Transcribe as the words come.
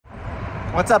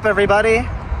What's up, everybody?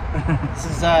 This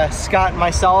is Scott and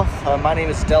myself. My name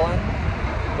is Dylan.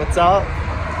 What's up?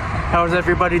 How's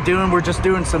everybody doing? We're just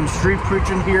doing some street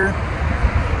preaching here,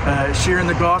 sharing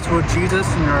the gospel of Jesus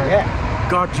and our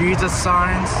God Jesus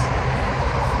signs.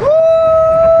 Woo!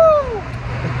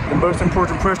 The most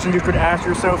important question you could ask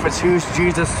yourself is, who's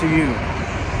Jesus to you?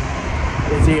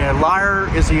 Is he a liar?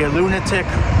 Is he a lunatic?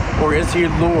 Or is he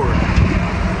Lord?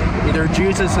 Either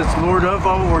Jesus is Lord of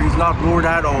all, or he's not Lord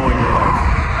at all in your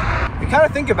life. You kind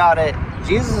of think about it,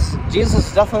 Jesus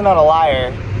is definitely not a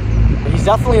liar, but he's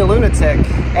definitely a lunatic,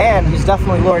 and he's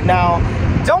definitely Lord. Now,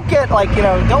 don't get don't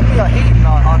be hating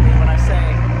on me when I say,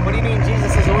 what do you mean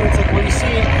Jesus is a lunatic? Well, you see,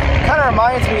 it kind of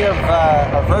reminds me of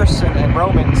a verse in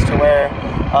Romans to where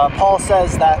Paul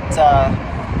says that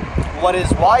what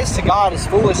is wise to God is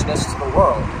foolishness to the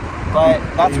world. But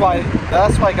that's why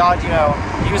God,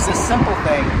 uses simple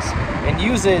things and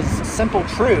uses simple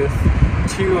truth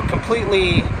to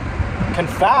completely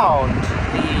confound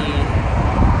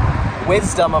the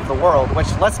wisdom of the world, which,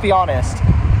 let's be honest,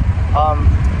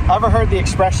 ever heard the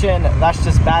expression, that's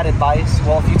just bad advice?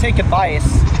 Well, if you take advice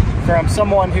from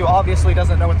someone who obviously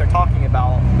doesn't know what they're talking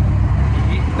about,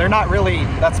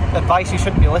 that's advice you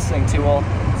shouldn't be listening to. Well,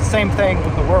 it's the same thing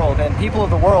with the world, and people of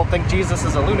the world think Jesus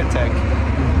is a lunatic,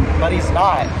 but he's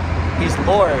not. He's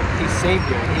Lord, he's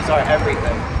Savior, he's our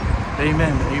everything.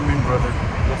 Amen, amen, brother.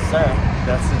 Yes, sir.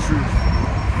 That's the truth.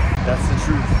 That's the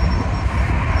truth.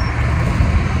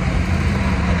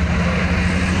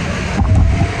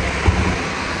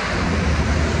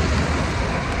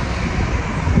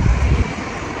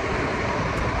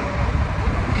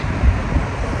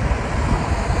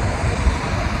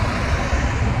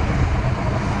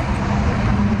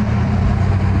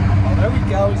 Oh, there we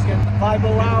go. He's getting the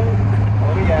Bible out.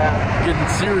 Oh, yeah. Getting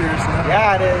serious now.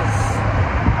 Yeah, it is.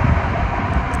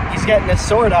 He's getting his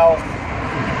sword out.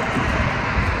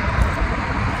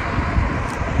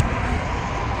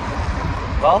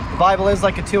 Well, the Bible is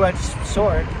like a two-edged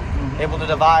sword, able to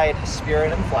divide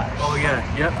spirit and flesh. Oh yeah,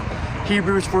 yep.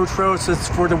 Hebrews 4:12 says,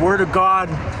 "For the word of God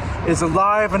is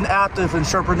alive and active and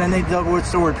sharper than any double-edged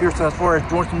sword, piercing as far as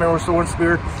joints and marrow, soul and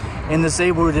spirit, and is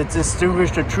able to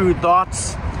distinguish the true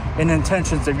thoughts and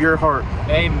intentions of your heart."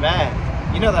 Amen.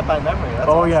 You know that by memory. That's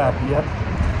oh awesome. Yeah, yep.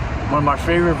 One of my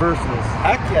favorite verses.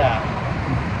 Heck yeah.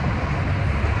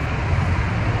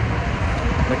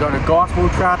 I got a gospel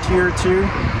tract here too.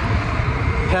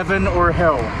 Heaven or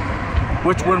hell?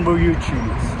 Which one will you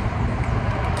choose?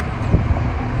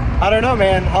 I don't know,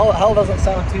 man. Hell doesn't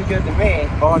sound too good to me.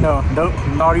 Oh no, nope,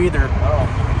 not either. Oh.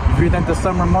 If you think the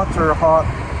summer months are hot,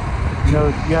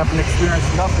 you haven't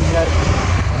experienced nothing yet.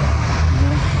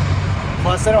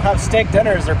 Plus, they don't have steak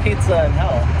dinners or pizza in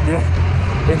hell. Yeah.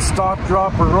 It's stop,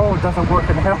 drop, or roll. It doesn't work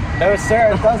in hell. No,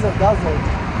 sir, it doesn't, does it?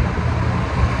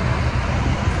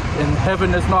 And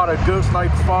heaven is not a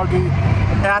ghost-like foggy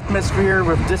atmosphere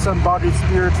with disembodied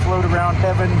spirits float around.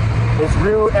 Heaven is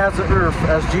real as the earth,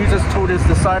 as Jesus told his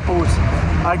disciples,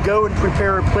 "I go and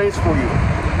prepare a place for you."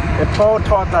 And Paul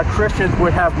taught that Christians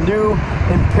would have new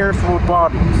imperishable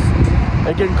bodies.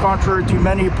 Again, contrary to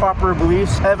many popular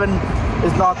beliefs, heaven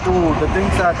is not dual. The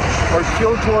things that are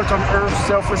killjoys on earth,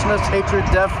 selfishness, hatred,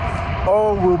 death,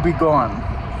 all will be gone.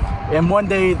 And one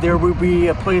day there will be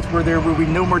a place where there will be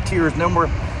no more tears, no more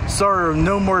sorrow,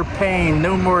 no more pain,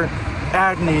 no more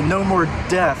agony, no more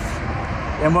death.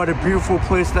 And what a beautiful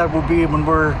place that will be when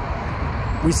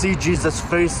we see Jesus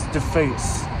face to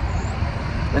face.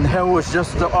 And hell is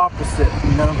just the opposite,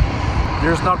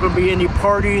 There's not going to be any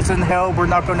parties in hell. We're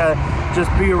not going to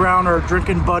just be around our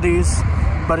drinking buddies.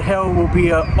 But hell will be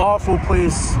an awful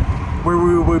place where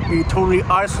we will be totally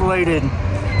isolated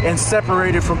and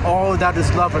separated from all that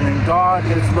is loving. And God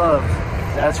is love,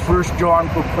 as 1 John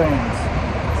proclaims.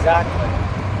 Exactly.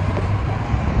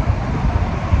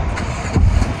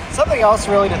 Something else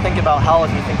really to think about hell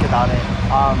if you think about it.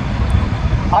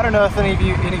 I don't know if any of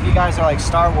you guys are like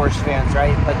Star Wars fans,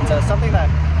 right? But something that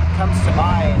comes to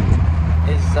mind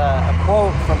is a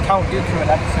quote from Count Dooku in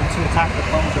episode 2, Attack the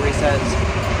Clones, where he says,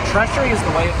 "Treachery is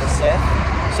the way of the Sith."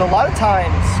 So a lot of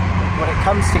times when it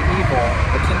comes to evil,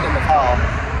 the kingdom of hell,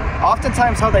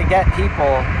 oftentimes how they get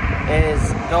people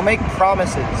is they'll make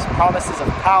promises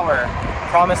of power,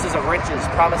 promises of riches,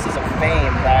 promises of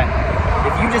fame, that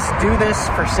if you just do this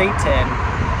for Satan,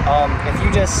 if you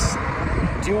just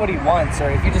do what he wants, or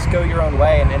if you just go your own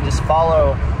way and just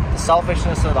follow the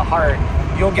selfishness of the heart,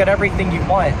 you'll get everything you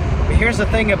want. But here's the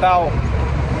thing about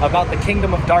the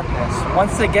kingdom of darkness.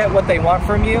 Once they get what they want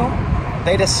from you,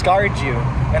 they discard you.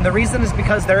 And the reason is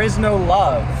because there is no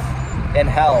love in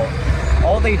hell.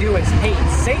 All they do is hate.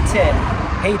 Satan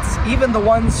hates even the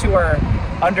ones who are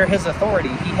under his authority.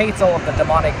 He hates all of the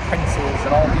demonic princes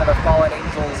and all of the other fallen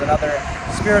angels and other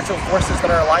spiritual forces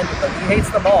that are aligned with them. He hates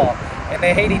them all, and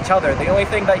they hate each other. The only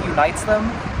thing that unites them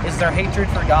is their hatred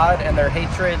for God and their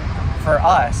hatred for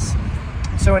us.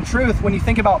 So in truth, when you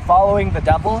think about following the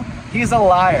devil, he's a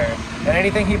liar, and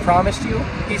anything he promised you,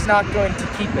 he's not going to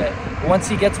keep it. Once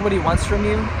he gets what he wants from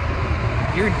you,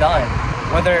 you're done.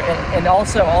 And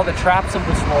also all the traps of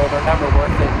this world are never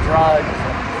worth it. Drugs,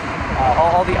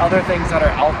 all the other things that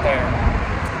are out there.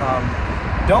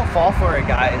 Don't fall for it,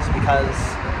 guys, because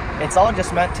it's all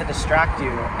just meant to distract you,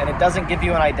 and it doesn't give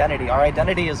you an identity. Our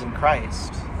identity is in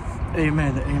Christ.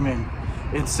 Amen, amen.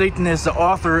 And Satan is the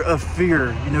author of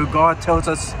fear. You know, God tells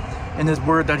us in his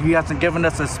word that he hasn't given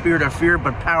us a spirit of fear,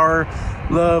 but power,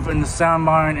 love, and a sound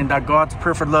mind, and that God's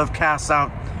perfect love casts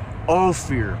out all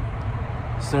fear.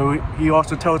 So he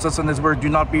also tells us in his word, do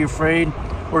not be afraid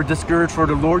or discouraged, for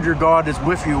the Lord your God is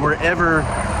with you wherever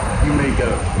you may go.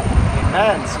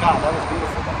 Amen, Scott, that was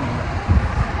beautiful.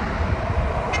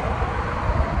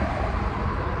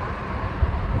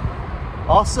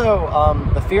 Also,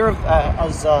 the fear of,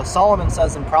 as Solomon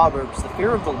says in Proverbs, the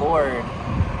fear of the Lord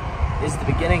is the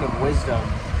beginning of wisdom.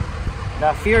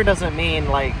 Now, fear doesn't mean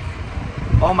like,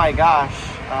 oh my gosh,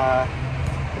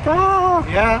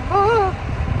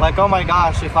 like, oh my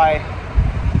gosh, if I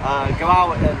go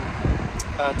out and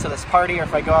to this party, or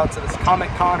if I go out to this Comic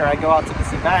Con, or I go out to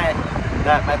this event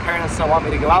that my parents don't want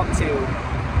me to go out to,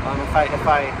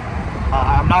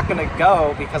 I'm not going to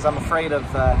go because I'm afraid of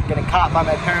getting caught by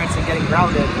my parents and getting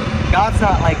grounded. God's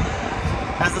not like,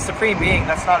 as the supreme being,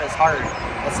 that's not his heart.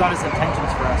 That's not his intentions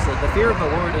for us. The fear of the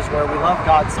Lord is where we love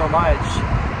God so much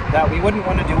that we wouldn't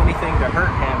want to do anything to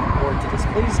hurt him or to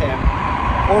displease him,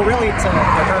 or really to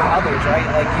hurt others, right?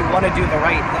 Like, you want to do the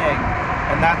right thing.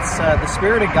 And that's the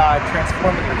Spirit of God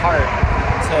transforming your heart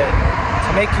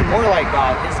to make you more like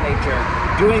God, his nature,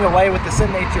 doing away with the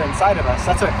sin nature inside of us.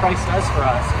 That's what Christ does for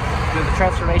us through the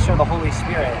transformation of the Holy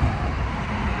Spirit.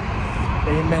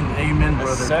 Amen, amen,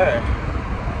 brother. Yes, sir.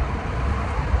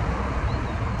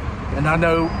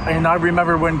 And I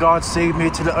remember when God saved me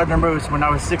to the uttermost. When I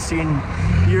was 16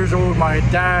 years old, my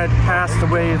dad passed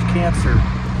away of cancer.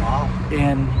 Wow.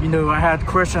 And, you know, I had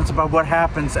questions about what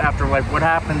happens after life, what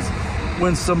happens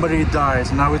when somebody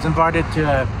dies. And I was invited to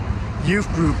a youth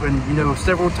group, and, you know,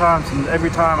 several times, and every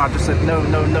time I just said no,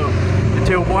 no, no.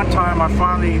 Until one time I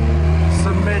finally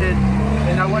submitted,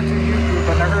 and I went to a youth group,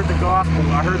 and I heard the gospel.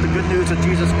 I heard the good news of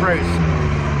Jesus Christ,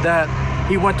 that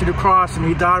he went to the cross and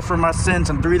he died for my sins,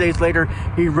 and 3 days later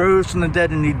he rose from the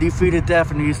dead and he defeated death,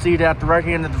 and he's seated at the right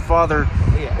hand of the Father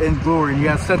in glory. And he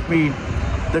has sent me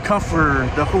the Comforter,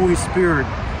 the Holy Spirit,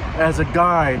 as a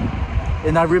guide.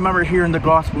 And I remember hearing the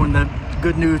gospel and the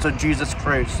good news of Jesus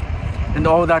Christ and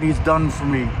all that he's done for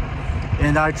me.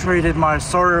 And I traded my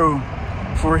sorrow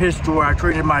for his joy. I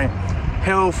traded my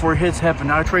hell for his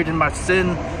heaven. I traded my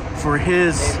sin for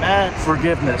his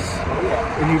forgiveness.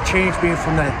 And he changed me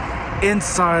from the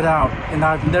inside out, and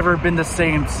I've never been the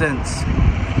same since.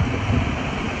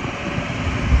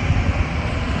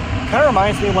 Kind of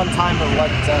reminds me one time of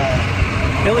what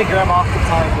Billy Graham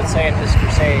oftentimes would say at his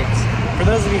crusades. For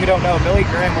those of you who don't know, Billy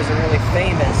Graham was a really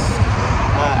famous,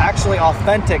 actually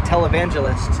authentic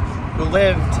televangelist who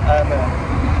lived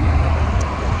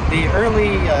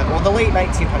the late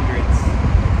 1900s,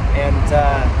 and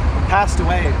passed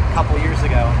away a couple years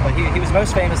ago. But he was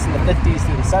most famous in the 50s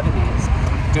through the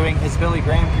 70s, doing his Billy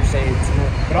Graham crusades.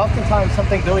 But oftentimes,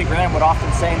 something Billy Graham would often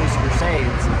say in these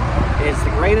crusades is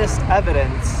the greatest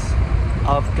evidence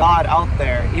of God out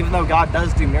there, even though God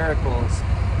does do miracles.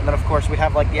 And then, of course, we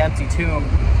have like the empty tomb,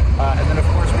 and then, of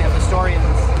course, we have historians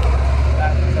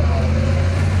that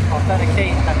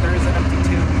authenticate that there is an empty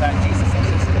tomb, that Jesus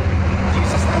existed.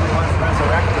 Jesus really was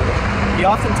resurrected. He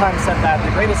oftentimes said that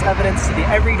the greatest evidence to the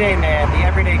everyday man, the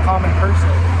everyday common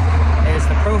person, is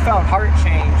the profound heart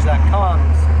change that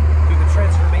comes through the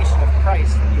transformation of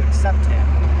Christ when you accept him.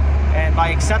 And by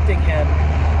accepting him,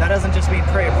 that doesn't just mean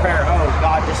pray a prayer, oh,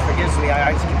 God just forgives me,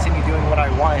 I just continue doing what I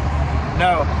want.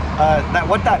 No,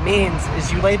 what that means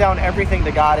is you lay down everything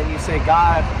to God and you say,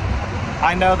 God,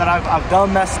 I know that I've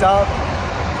done messed up,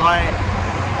 but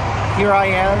here I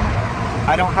am.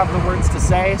 I don't have the words to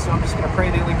say, so I'm just going to pray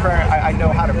the only prayer I know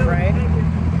how to pray.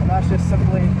 And that's just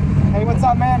simply, hey, what's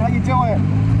up, man? How you doing?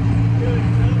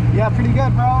 Yeah, pretty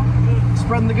good, bro.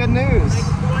 Spreading the good news.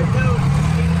 That's right.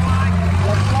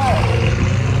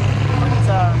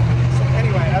 So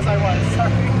anyway, as I was,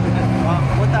 sorry.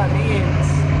 What that means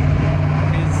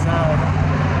is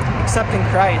accepting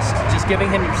Christ, just giving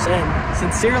him your sin,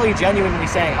 sincerely, genuinely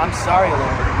saying, I'm sorry,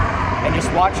 Lord. And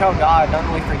just watch how God not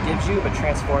only forgives you, but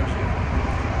transforms you.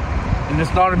 And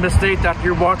it's not a mistake that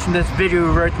you're watching this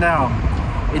video right now.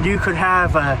 And you could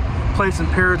have a place in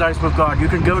paradise with God. You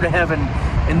can go to heaven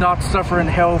and not suffer in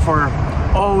hell for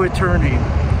all eternity.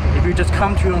 If you just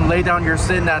come to Him and lay down your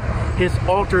sin at His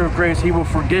altar of grace, He will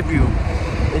forgive you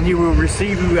and He will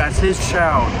receive you as His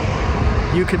child.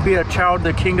 You can be a child of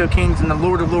the King of Kings and the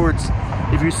Lord of Lords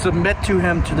if you submit to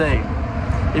Him today.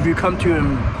 If you come to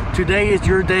Him, today is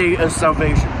your day of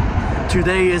salvation.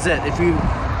 Today is it. If you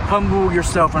humble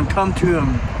yourself and come to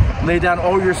Him, lay down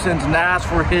all your sins and ask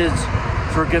for His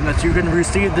forgiveness, you can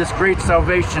receive this great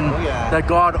salvation that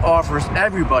God offers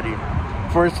everybody.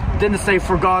 For it didn't say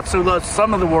for God so loved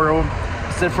some of the world,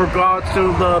 it said for God so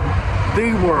loved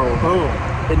the world.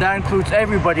 And that includes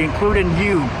everybody, including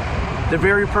you, the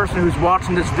very person who's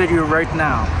watching this video right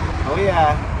now. Oh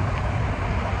yeah.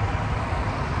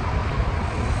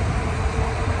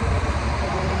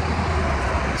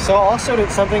 So also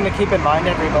something to keep in mind,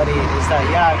 everybody, is that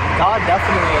yeah, God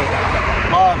definitely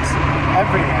loves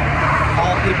everyone,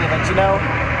 all people, but you know,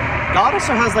 God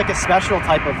also has like a special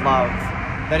type of love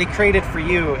that He created for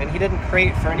you, and He didn't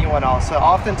create for anyone else. So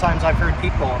oftentimes I've heard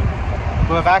people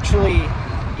who have actually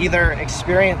either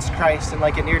experienced Christ in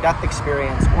like a near-death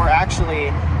experience, or actually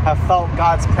have felt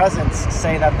God's presence,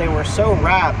 say that they were so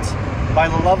wrapped by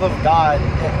the love of God,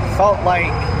 it felt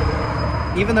like,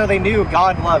 even though they knew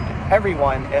God loved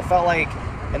everyone, it felt like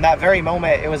in that very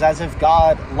moment, it was as if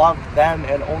God loved them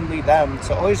and only them.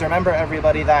 So always remember,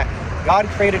 everybody, that God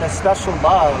created a special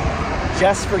love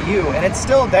just for you, and it's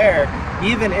still there,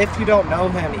 even if you don't know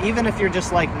Him, even if you're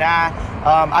just like, nah,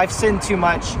 I've sinned too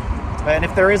much, and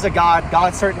if there is a God,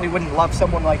 God certainly wouldn't love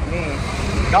someone like me.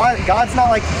 God's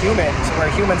not like humans, where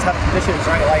humans have conditions,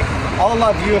 right? Like, I'll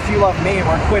love you if you love me,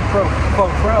 or quid pro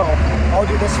quo. I'll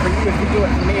do this for you if you do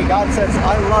it for me. God says,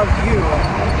 I love you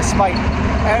despite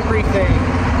everything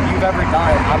you've ever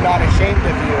done. I'm not ashamed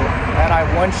of you, and I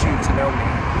want you to know me.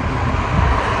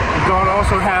 God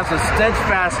also has a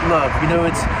steadfast love. You know,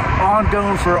 it's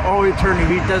ongoing for all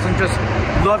eternity. He doesn't just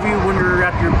love you when you're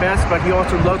at your best, but He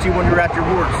also loves you when you're at your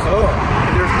worst.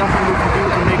 And there's nothing we can do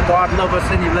to make God love us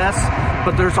any less,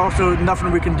 but there's also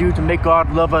nothing we can do to make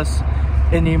God love us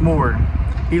any more.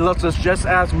 He loves us just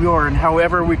as we are and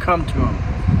however we come to Him.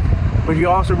 But He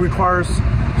also requires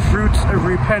fruits of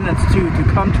repentance too, to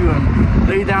come to Him,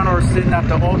 lay down our sin at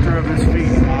the altar of His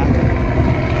feet.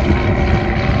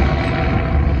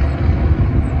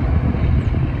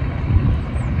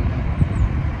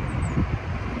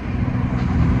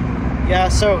 Yeah,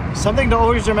 so something to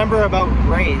always remember about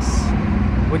grace,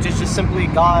 which is just simply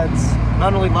God's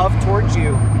not only love towards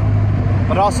you,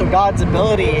 but also God's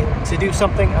ability to do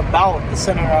something about the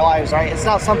sin in our lives, right? It's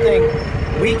not something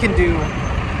we can do.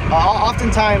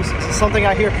 Oftentimes, something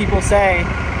I hear people say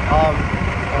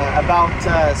about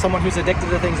someone who's addicted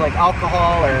to things like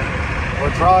alcohol or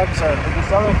drugs or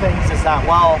these other things is that,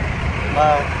 well,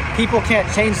 people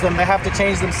can't change them, they have to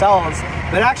change themselves.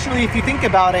 But actually, if you think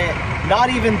about it,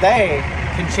 not even they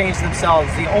can change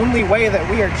themselves. The only way that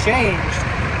we are changed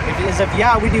is if,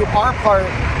 yeah, we do our part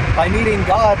by meeting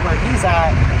God where He's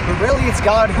at, but really it's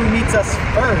God who meets us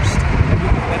first.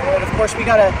 And of course, we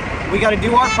gotta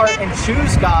do our part and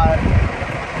choose God.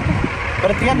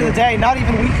 But at the end of the day, not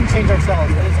even we can change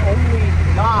ourselves. It is only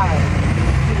God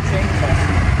who can change us.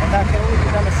 And that can only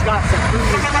be done, as Scott said, through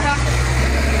His Spirit.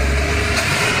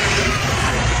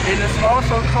 It is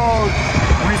also called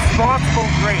responsible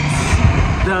grace.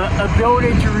 The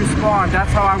ability to respond.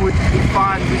 That's how I would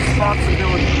define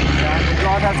responsibility.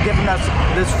 God has given us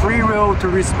this free will to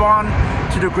respond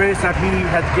to the grace that He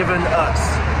has given us.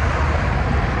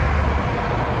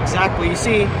 Exactly. You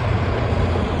see,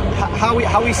 how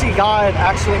we see God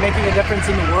actually making a difference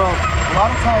in the world. A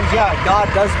lot of times, yeah, God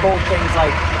does bold things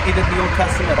like He did in the Old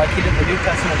Testament, like He did in the New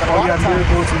Testament. But a lot of times,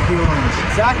 miracles and healings.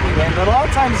 Exactly, man. But a lot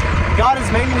of times, God is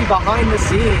mainly behind the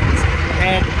scenes,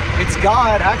 and it's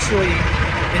God actually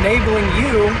enabling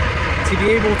you to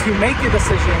be able to make a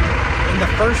decision in the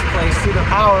first place through the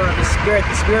power of the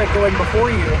Spirit going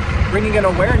before you, bringing an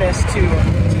awareness to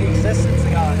the existence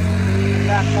of God. The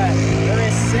fact that there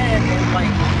is sin, and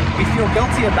like we feel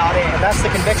guilty about it, and that's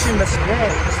the conviction of the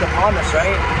Spirit just upon us,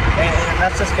 right? And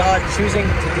that's just God choosing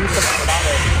to do something about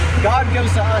it. God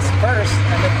goes to us first,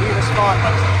 and then we respond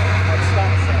like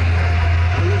Scott said.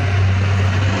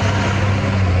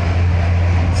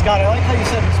 Scott, I like how you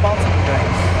said responsible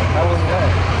grace. That was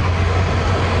good.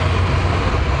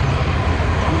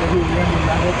 You know who Randy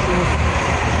Maddox is?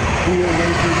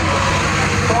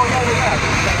 Oh, yeah.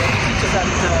 He teaches at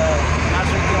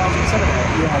National Theological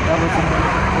Seminary. Yeah, that was in the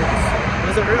books.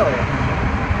 Was it really?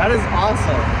 That is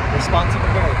awesome.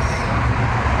 Responsible grace.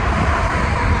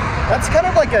 That's kind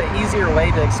of like an easier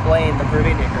way to explain the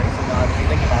prevenient grace of God if you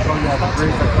think about it. Oh yeah, the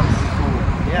grace that comes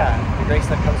before. Yeah, the grace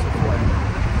that comes before.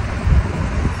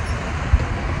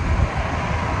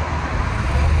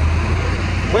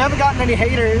 We haven't gotten any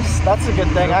haters. That's a good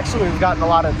thing. Actually, we've gotten a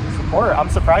lot of support. I'm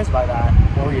surprised by that.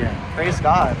 Oh yeah. Praise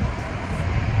God.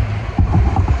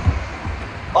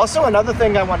 Also, another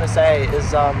thing I want to say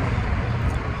is, oh,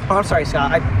 I'm sorry,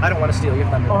 Scott. I don't want to steal your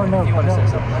thunder. Oh no. If you want to say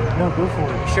something. No, go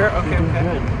for it. Sure. Okay. You're doing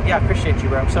Okay. good. Yeah, I appreciate you,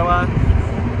 bro. So,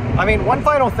 I mean, one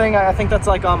final thing I think that's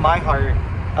like on my heart.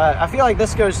 I feel like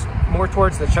this goes more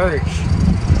towards the church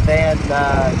than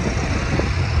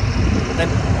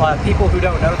people who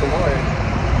don't know the Lord.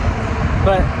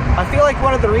 But I feel like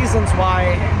one of the reasons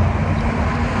why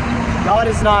God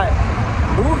is not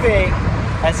moving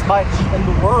as much in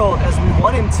the world as we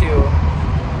want him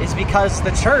to is because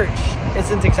the church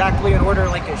isn't exactly in order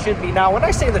like it should be. Now, when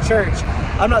I say the church,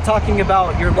 I'm not talking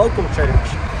about your local church,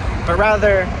 but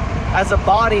rather as a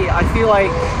body, I feel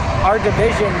like our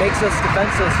division makes us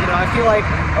defenseless. You know, I feel like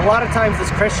a lot of times as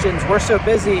Christians, we're so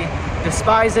busy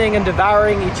despising and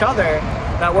devouring each other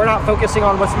that we're not focusing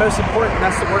on what's most important, and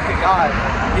that's the work of God.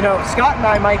 You know, Scott and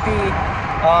I might be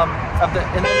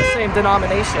in the same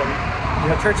denomination,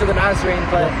 the Church of the Nazarene,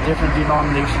 but different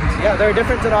denominations. yeah, there are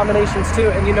different denominations too.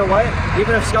 And you know what?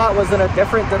 Even if Scott was in a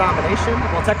different denomination,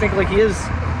 well, technically he is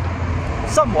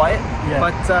somewhat,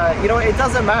 but you know, it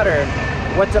doesn't matter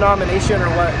what denomination or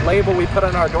what label we put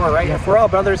on our door, right? If we're all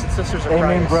brothers and sisters of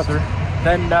Amen, Christ, brother.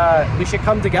 then we should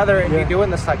come together and be doing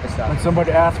this type of stuff. When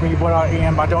somebody asks me what I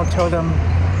am, I don't tell them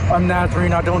I'm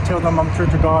Nazarene. I don't tell them I'm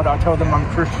Church of God. I tell them I'm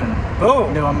Christian. Boom.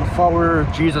 You know, I'm a follower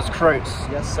of Jesus Christ.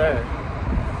 Yes, sir.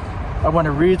 I want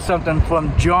to read something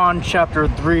from John chapter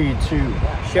 3 too.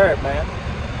 Share it, man.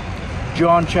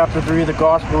 John chapter 3, the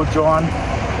Gospel of John,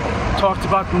 talks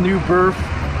about the new birth.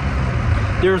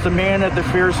 There was a man of the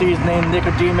Pharisees named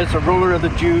Nicodemus, a ruler of the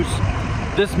Jews.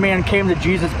 This man came to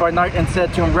Jesus by night and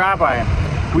said to him, Rabbi,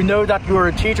 we know that you are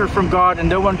a teacher from God, and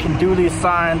no one can do these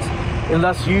signs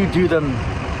unless you do them,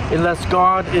 unless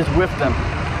God is with them.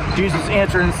 Jesus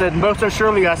answered and said, most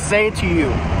assuredly I say to you,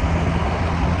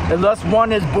 unless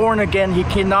one is born again, he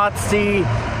cannot see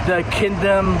the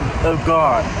kingdom of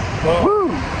God. Woo!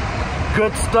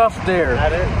 Good stuff there.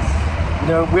 That is. You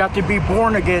know, we have to be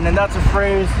born again, and that's a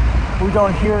phrase we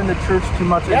don't hear in the church too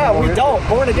much anymore. Yeah, we don't.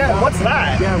 Born again. What's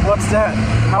that? Yeah, what's that?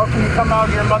 How can you come out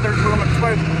of your mother's womb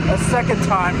a second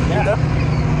time? Yeah. You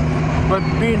know?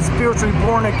 But being spiritually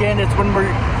born again is when we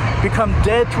become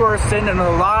dead to our sin and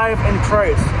alive in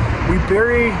Christ. We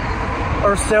bury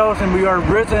ourselves and we are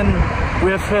risen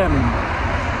with him.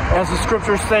 As the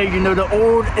scriptures say, you know, the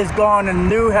old is gone and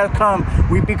new has come.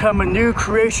 We become a new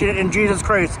creation in Jesus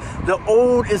Christ. The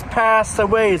old is passed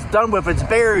away. It's done with. It's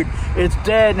buried. It's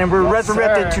dead. And we're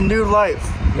resurrected to new life.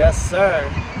 Yes, sir.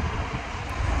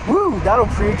 Woo, that'll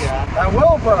preach. Yeah, that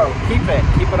will, bro. Keep it.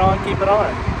 Keep it on. Keep it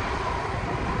on.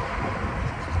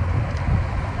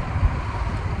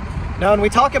 Now, when we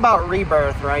talk about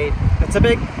rebirth, right, it's a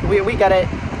big, we get it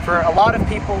for a lot of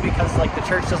people because, like, the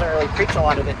church doesn't really preach a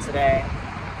lot of it today.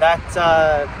 That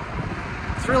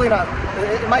it's really not,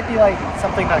 it might be like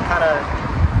something that kind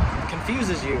of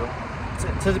confuses you.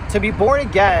 To be born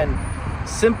again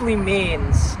simply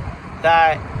means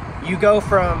that you go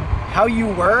from how you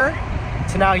were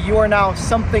to now you are now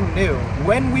something new.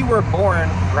 When we were born,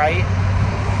 right,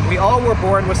 we all were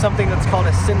born with something that's called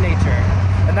a sin nature.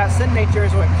 And that sin nature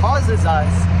is what causes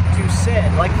us to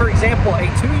sin. Like, for example, a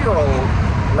 2-year-old,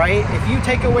 right, if you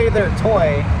take away their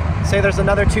toy, say there's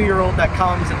another 2-year-old that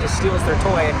comes and just steals their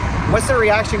toy, what's their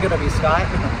reaction going to be, Scott?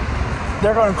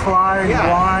 They're going to cry and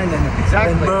whine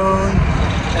and moan.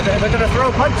 And they're going to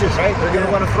throw punches, right? They're going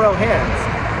to want to throw hands.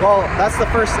 Well, that's the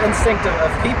first instinct of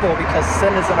people because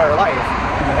sin is in our life.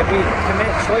 And we commit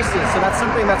choices, so that's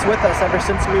something that's with us ever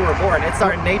since we were born. It's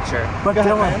our nature. But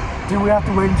Dylan, do we have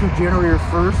to wait until January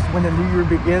 1st when the new year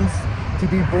begins to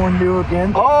be born new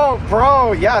again? Oh,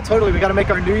 bro, yeah, totally. We got to make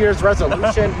our New Year's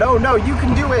resolution. No, you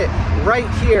can do it right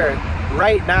here,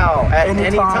 right now, at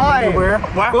any time. Anywhere.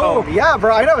 Wow. Boom. Yeah,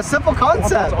 bro, I know, a simple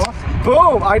concept. That's awesome.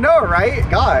 Boom, I know, right?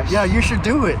 Gosh. Yeah, you should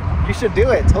do it. You should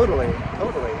do it, totally.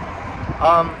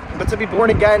 But to be born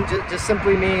again just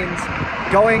simply means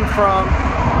going from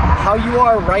how you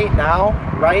are right now,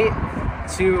 right,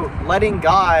 to letting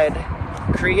God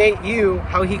create you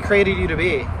how he created you to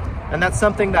be. And that's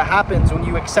something that happens when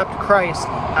you accept Christ,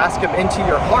 ask him into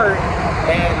your heart,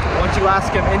 and once you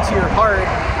ask him into your heart,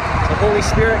 the Holy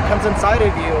Spirit comes inside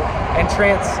of you and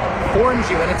transforms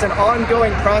you, and it's an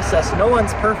ongoing process. No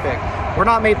one's perfect. We're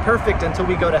not made perfect until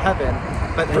we go to heaven,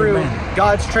 but through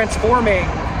God's transforming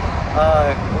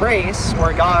grace,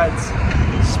 or God's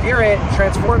Spirit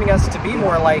transforming us to be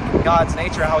more like God's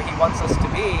nature, how He wants us to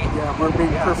be. Yeah, we're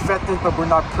being perfected, but we're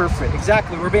not perfect.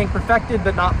 Exactly, we're being perfected,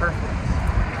 but not perfect.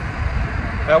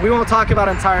 We won't talk about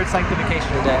entire sanctification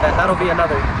today. That'll be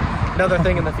another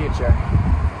thing in the future.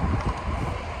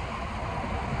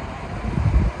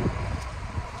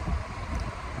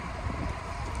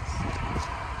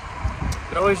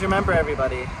 But always remember,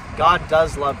 everybody, God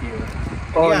does love you.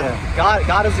 Oh yeah.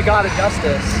 God is a God of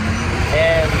justice,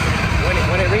 and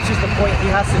when it reaches the point He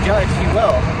has to judge, He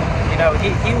will. You know,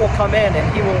 He will come in and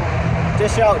He will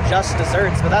dish out just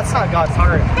desserts, but that's not God's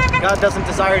heart. God doesn't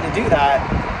desire to do that,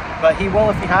 but He will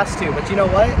if He has to. But you know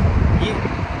what?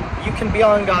 You can be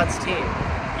on God's team.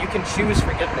 You can choose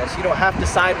forgiveness. You don't have to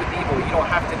side with evil. You don't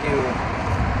have to do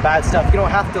bad stuff. You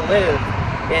don't have to live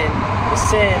in the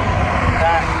sin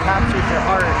that captures your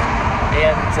heart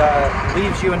and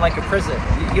leaves you in like a prison.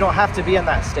 You don't have to be in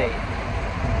that state.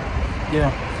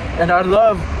 Yeah. And I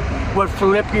love what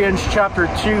Philippians chapter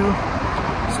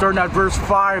 2, starting at verse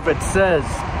 5, it says,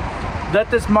 "Let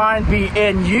this mind be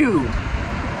in you,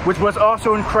 which was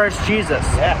also in Christ Jesus,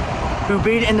 who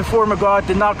being in the form of God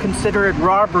did not consider it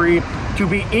robbery to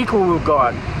be equal with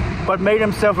God, but made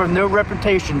himself of no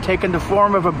reputation, taking the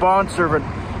form of a bondservant,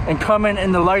 and coming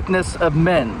in the likeness of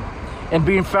men. And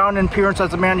being found in appearance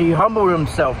as a man, he humbled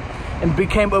himself and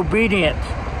became obedient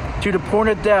to the point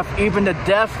of death, even the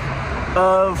death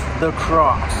of the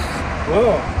cross."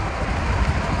 Whoa.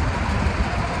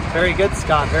 Very good,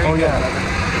 Scott. Very good.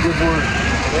 Yeah. Good word.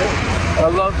 Good. I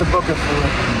love the book of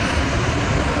Philippians.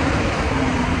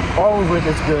 All of it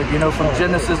is good, you know, from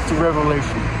Genesis to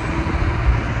Revelation.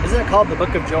 Isn't it called the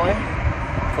Book of Joy?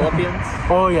 Philippians?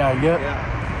 Oh yeah, yep. Yeah.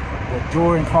 The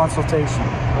joy and consultation.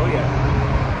 Oh yeah.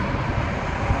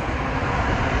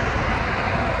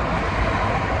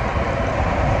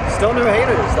 Still no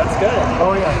haters. That's good.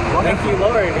 Oh yeah. Thank you,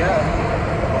 Lord. Yeah.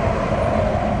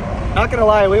 Not gonna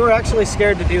lie, we were actually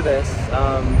scared to do this.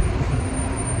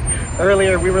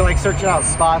 Earlier, we were like searching out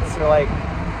spots. We're like,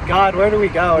 God, where do we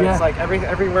go? And it's like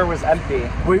everywhere was empty.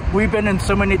 We've been in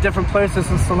so many different places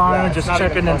in Celina, just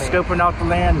checking and scoping out the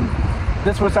land.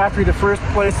 This was actually the first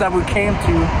place that we came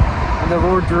to, and the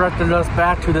Lord directed us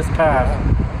back to this path.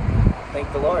 Yeah.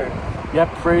 Thank the Lord.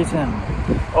 Yep, praise Him.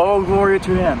 All glory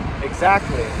to Him.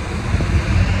 Exactly.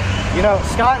 You know,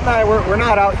 Scott and I, we're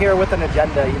not out here with an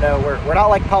agenda. You know, we're not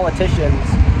like politicians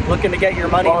looking to get your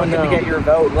money, looking to get your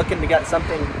vote, looking to get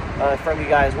something from you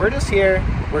guys. We're just here.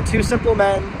 We're two simple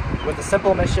men with a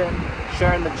simple mission,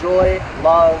 sharing the joy,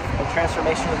 love, and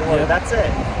transformation of the Lord. That's it.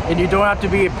 And you don't have to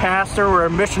be a pastor or a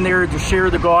missionary to share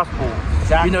the gospel.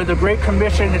 Exactly. You know, the Great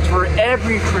Commission is for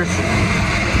every Christian.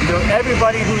 You know,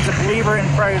 everybody who's a believer in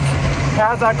Christ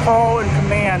has that call and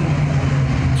command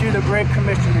to the Great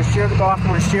Commission to share the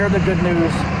gospel, to share the good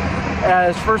news.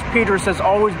 As 1 Peter says,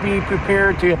 always be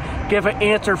prepared to give an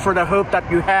answer for the hope that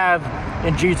you have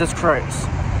in Jesus Christ.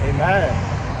 Amen.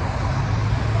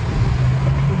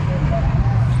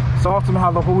 It's awesome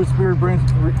how the Holy Spirit brings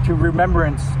to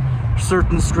remembrance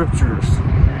certain scriptures.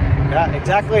 Yeah,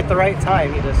 exactly at the right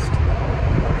time.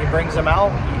 He brings them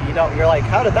out. You're like,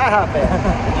 how did that happen?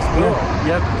 And just boom.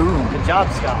 Yep, boom. Good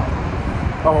job, Scott.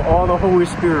 Oh, all the Holy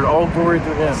Spirit, all glory to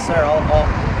Him. Yes, sir.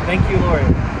 Thank you, Lord.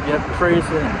 Yep, praise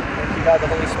Him. Thank you, God the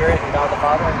Holy Spirit, and God the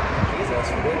Father, and Jesus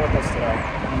for being with us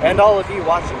today. And all of you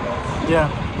watching this. Yeah.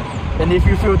 And if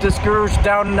you feel discouraged,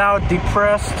 down and out,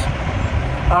 depressed,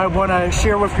 I want to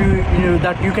share with you,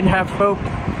 that you can have hope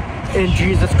in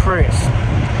Jesus Christ.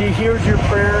 He hears your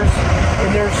prayers,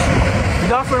 and there's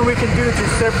nothing we can do to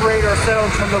separate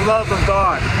ourselves from the love of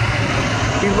God.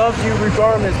 He loves you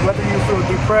regardless, whether you feel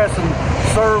depressed and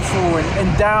sorrowful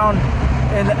and down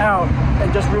and out.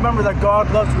 And just remember that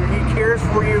God loves you. He cares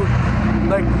for you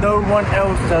like no one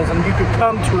else does. And you can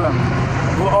come to Him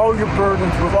with all your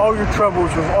burdens, with all your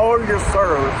troubles, with all your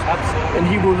sorrows. Absolutely. And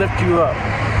He will lift you up.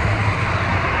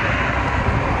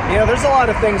 You know, there's a lot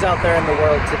of things out there in the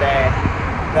world today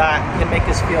that can make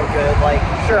us feel good. Like,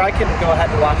 sure, I can go ahead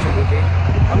and watch a movie.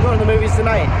 I'm going to the movies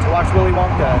tonight to watch Willy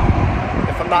Wonka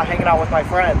if I'm not hanging out with my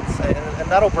friends.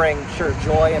 And that'll bring, sure,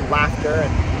 joy and laughter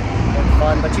and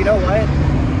fun. But you know what?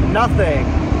 Nothing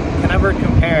can ever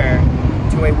compare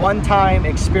to a one-time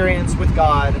experience with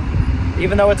God.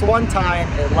 Even though it's one time,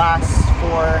 it lasts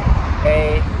for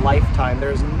a lifetime.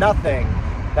 There's nothing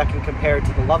that can compare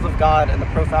to the love of God and the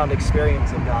profound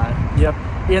experience of God. Yep.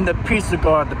 And the peace of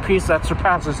God, the peace that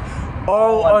surpasses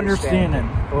all understanding.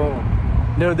 Oh.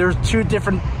 No, there's two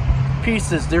different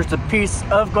pieces. There's the peace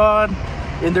of God,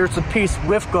 and there's the peace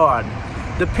with God.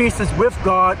 The peace is with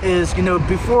God is,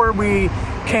 before we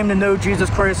came to know Jesus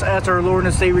Christ as our Lord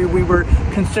and Savior, we were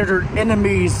considered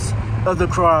enemies of the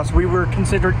cross. We were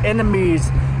considered enemies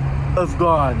of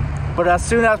God. But as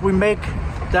soon as we make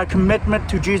that commitment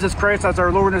to Jesus Christ as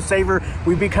our Lord and Savior,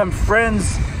 we become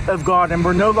friends of God, and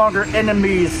we're no longer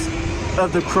enemies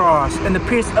of the cross. And the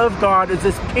peace of God is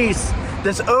this peace,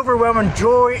 this overwhelming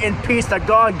joy and peace that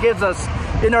God gives us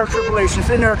in our tribulations,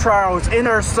 in our trials, in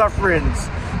our sufferings.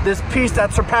 This peace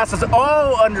that surpasses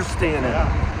all understanding.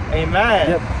 Yeah. Amen.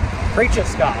 Yep. Preach it,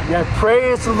 Scott. Yeah,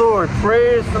 praise the Lord.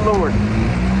 Praise the Lord.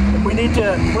 We need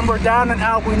to, when we're down and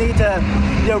out, we need to,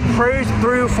 praise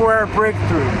through for our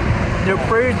breakthrough.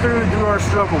 Praise through our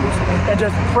struggles, and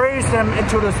just praise Him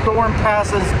until the storm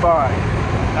passes by.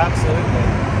 Absolutely.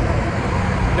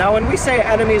 Now, when we say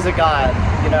enemies of God,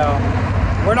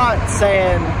 we're not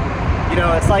saying,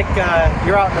 it's like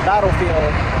you're out in the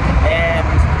battlefield and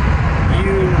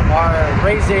you are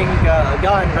raising a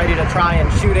gun ready to try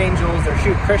and shoot angels or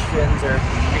shoot Christians, or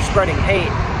you're spreading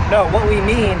hate. No, what we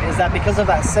mean is that because of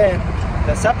that sin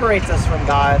that separates us from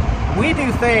God, we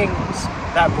do things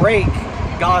that break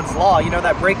God's law,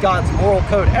 that break God's moral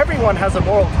code. Everyone has a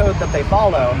moral code that they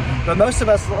follow, but most of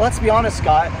us, let's be honest,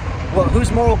 Scott,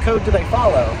 whose moral code do they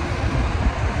follow?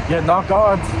 Yeah, not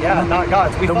God's. Yeah, not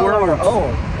God's. We follow our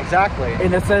own. Exactly.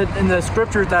 And it said in the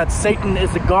scripture that Satan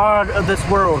is the god of this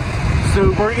world.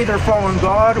 So we're either following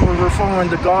God or we're following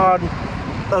the god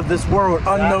of this world,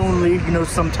 unknowingly,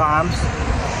 sometimes.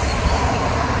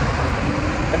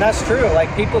 And that's true.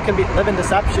 Like, people can live in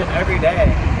deception every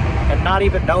day and not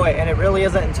even know it. And it really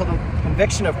isn't until the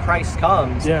conviction of Christ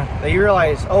comes that you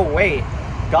realize, oh wait,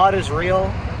 God is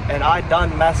real and I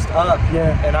done messed up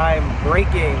and I'm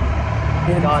breaking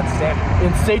God's standard.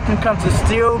 And Satan comes to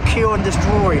steal, kill, and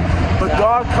destroy. But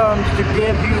God comes to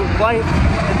give you life,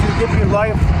 and to give you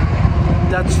life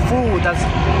that's full, that's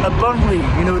abundantly,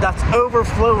 that's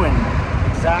overflowing.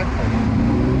 Exactly.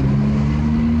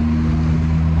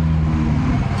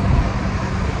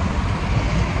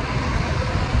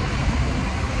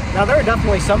 Now, there are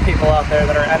definitely some people out there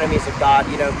that are enemies of God,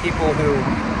 people who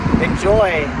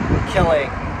enjoy killing,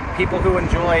 people who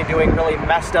enjoy doing really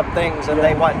messed up things, and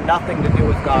they want nothing to do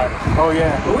with God. Oh,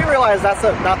 yeah. But we realize that's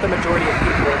not the majority of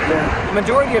people. Yeah. The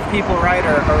majority of people, right,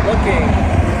 are looking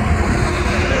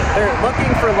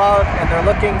for love, and they're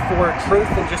looking for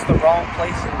truth in just the wrong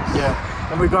places.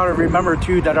 Yeah. And we got to remember,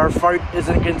 too, that our fight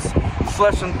isn't against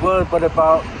flesh and blood, but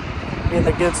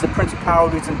against the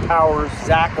principalities and powers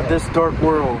of this dark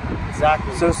world.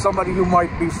 Exactly. So somebody who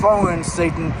might be following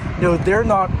Satan, they're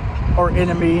not our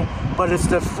enemy, but it's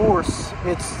the force,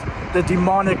 it's the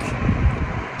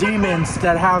demons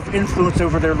that have influence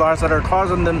over their lives that are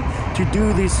causing them to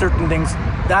do these certain things.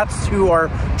 That's who our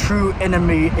true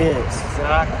enemy is.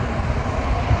 Exactly.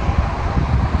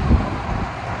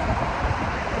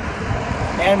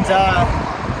 And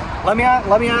let me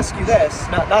ask you this,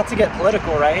 not to get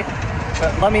political, right?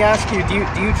 But let me ask you,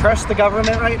 do you trust the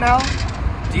government right now?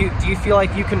 Do you feel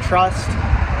like you can trust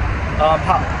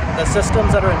the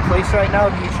systems that are in place right now?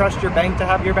 Do you trust your bank to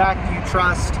have your back? Do you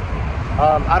trust,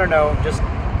 I don't know, just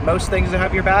most things to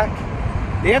have your back?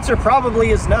 The answer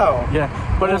probably is no. Yeah,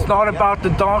 but it's not about the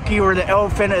donkey or the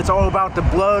elephant. It's all about the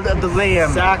blood of the lamb.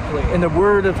 Exactly. And the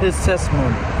word of his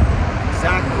testimony.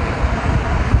 Exactly.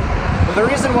 But the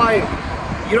reason why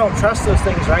you don't trust those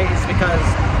things, right, is because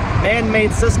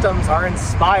man-made systems are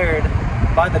inspired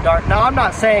by the dark. Now, I'm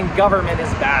not saying government is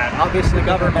bad. Obviously,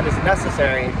 government is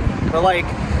necessary. But, like,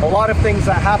 a lot of things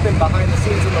that happen behind the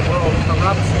scenes in the world,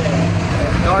 corruption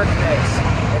and darkness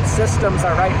and systems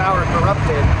that right now are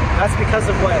corrupted, that's because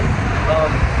of what,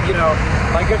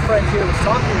 my good friend here was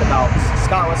talking about.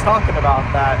 Scott was talking about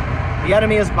that. The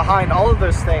enemy is behind all of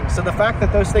those things. So the fact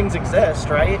that those things exist,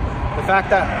 right? The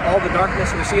fact that all the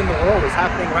darkness we see in the world is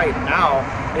happening right now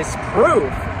is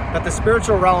proof that the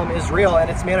spiritual realm is real and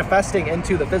it's manifesting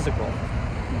into the physical.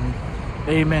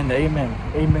 Amen, amen,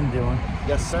 amen, Dylan.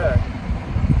 Yes, sir.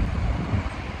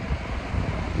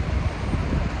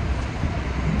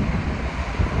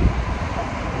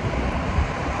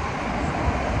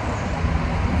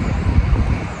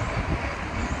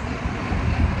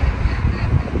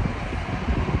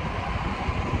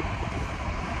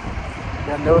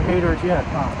 Yeah, no haters yet,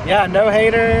 huh? Yeah, no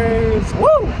haters.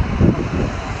 Woo!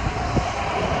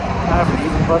 I haven't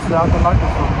even busted out the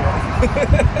microphone yet.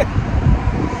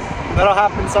 That'll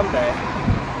happen someday.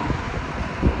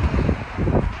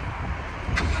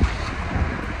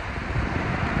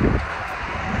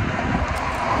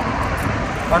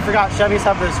 I forgot Chevys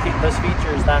have those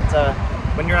features that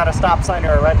when you're at a stop sign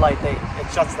or a red light, it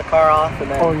shuts the car off, and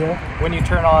then when you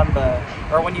turn on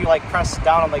when you like press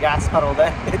down on the gas pedal,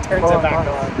 then it turns it back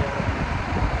on.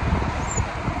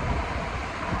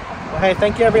 hey,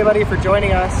 thank you everybody for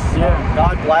joining us. Yeah.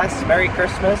 God bless. Merry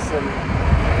Christmas, and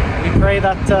we pray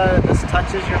that this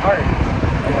touches your heart,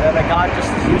 and that God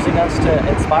just is using us to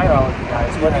inspire all of you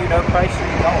guys, whether you know Christ or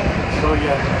you don't. So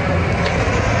yeah.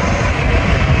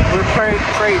 We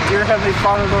pray, dear Heavenly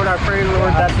Father, Lord, I pray,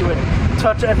 Lord, that you would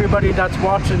touch everybody that's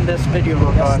watching this video,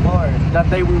 Lord Yes, God. Lord. That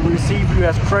they will receive you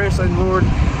as Christ and Lord.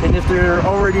 And if they're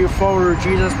already a follower of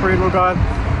Jesus, pray, Lord God,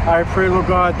 I pray, Lord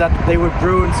God, that they would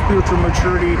grow in spiritual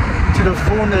maturity to the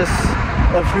fullness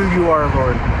of who you are,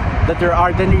 Lord. That their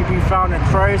identity be found in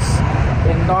Christ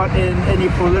and not in any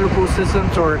political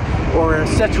systems or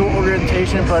sexual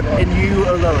orientation, but in you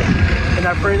alone. And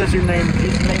I pray this in your name. In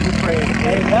Jesus' name we pray.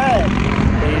 Amen.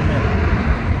 Amen.